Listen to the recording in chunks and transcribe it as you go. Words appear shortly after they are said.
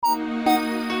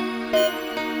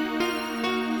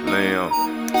Slim,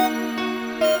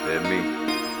 that me.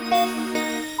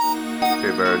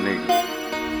 K-Bird nigga.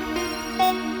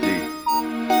 D.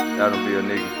 Y'all done be a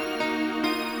nigga.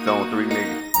 Zone 3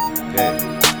 nigga. Yeah,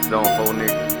 Zone 4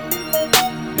 nigga.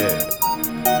 yeah.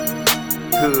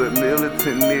 Hood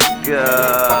militant nigga.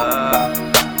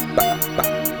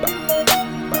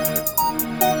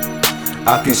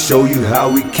 I can show you how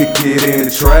we kick it in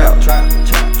the trap.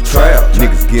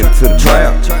 Niggas getting to the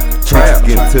trap. Niggas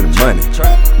getting to the money.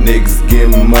 Niggas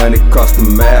getting money across the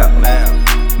map.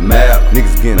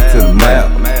 Niggas getting to the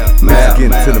map. Niggas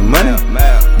getting to the money.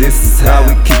 This is how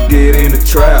we kick it in the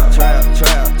trap.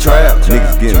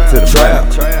 Niggas getting to the map.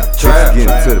 Niggas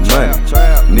getting to the money.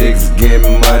 Niggas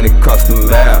getting money across the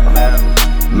map.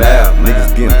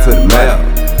 Niggas getting to the map.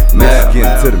 Niggas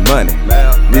getting to the money.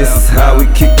 This is how we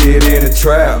kick it in the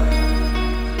trap.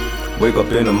 Wake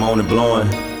up in the morning blowing.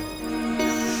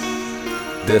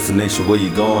 Destination where you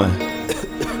going?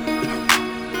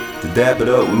 To dap it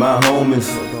up with my homies.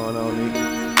 What's going on,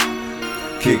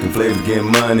 nigga? Kicking flavor,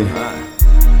 getting money.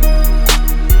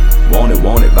 Want it,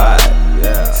 buy it.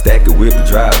 Yeah. Stack it, whip it,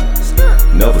 drive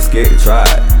it. Never scared to try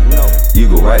it. You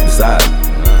go right beside it.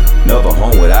 Never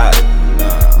home without it.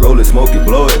 Roll it, smoke it,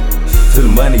 blow it. To the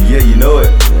money, yeah, you know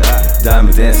it.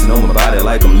 Diamonds dancing on my body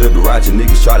like I'm Liberace.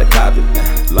 Niggas try to copy.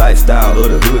 Lifestyle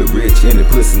of the hood, rich in the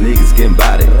pussy, niggas getting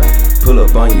body. Pull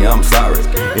up on you, I'm sorry.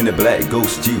 In the black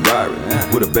ghost G-Rari.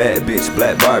 With a bad bitch,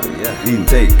 black Barbie. Eating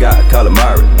take, got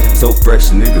calamari. So fresh,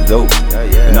 nigga dope.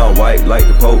 And all white like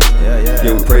the Pope.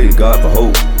 Yeah, we pray to God for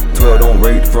hope. 12 don't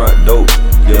raid the front dope.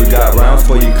 Yeah, we got rounds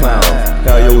for you clowns.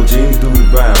 How your jeans do the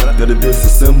brown. Gotta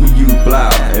disassemble you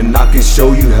blouse. And I can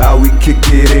show you how we kick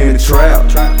it in the trap.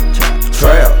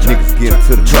 Niggas getting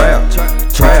to the trap.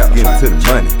 Getting to the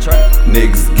money.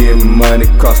 Niggas getting money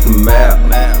across the map.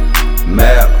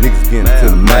 Niggas getting to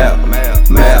the map.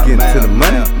 Niggas getting to the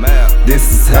money. This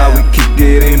is how we kick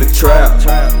it in the trap.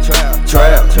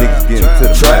 Niggas getting to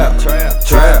the trap.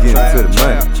 Getting to the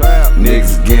money.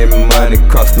 Niggas getting money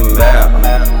across the map.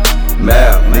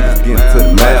 Niggas getting to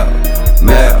the map.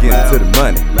 Niggas getting to the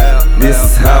money. This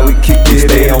is how we kick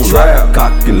it in the trap.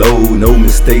 Cock and load, no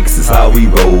mistakes is how we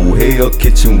roll. Hell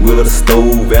kitchen with a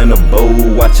stove and a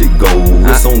bowl, watch it go.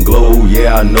 It's on glow,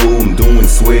 yeah I know I'm doing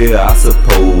swear I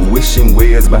suppose. Wishing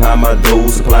wares behind my door,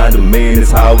 supply and demand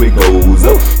is how it goes.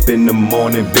 Up in the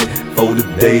morning, bit for the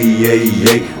day,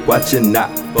 yeah. Watching out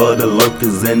for the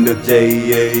lurkers and the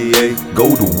J.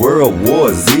 Go to World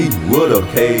War Z with a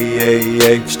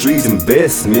hey. Street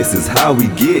investments is how we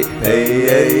get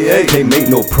hey. Can't make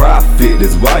no profit,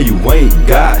 that's why you ain't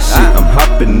got shit. I'm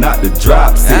hopping out the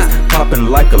drop six, popping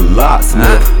like a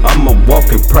locksmith. I'm a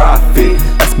walking profit.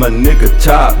 That's my nigga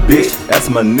Chop, bitch. That's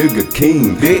my nigga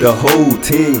King, bitch. The whole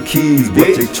 10 keys,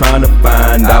 what they tryna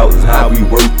find out is how we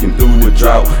working through a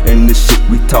drought. And the shit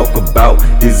we talk about,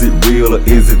 is it real or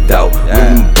is it doubt?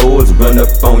 When them boys run up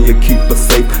on you, keep us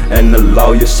safe. And the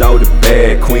lawyer shout it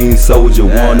bad, Queen Soldier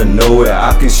wanna know it.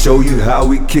 I can show you how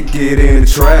we kick it in the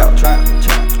trap.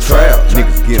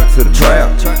 Niggas getting to the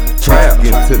trap.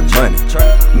 Getting to the money.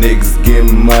 Niggas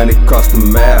getting money across the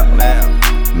map.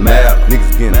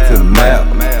 Niggas getting to the map.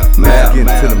 Niggas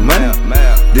getting to the money.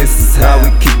 This is how we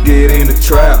kick it in the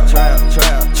trap.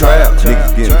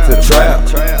 Niggas getting to the trap.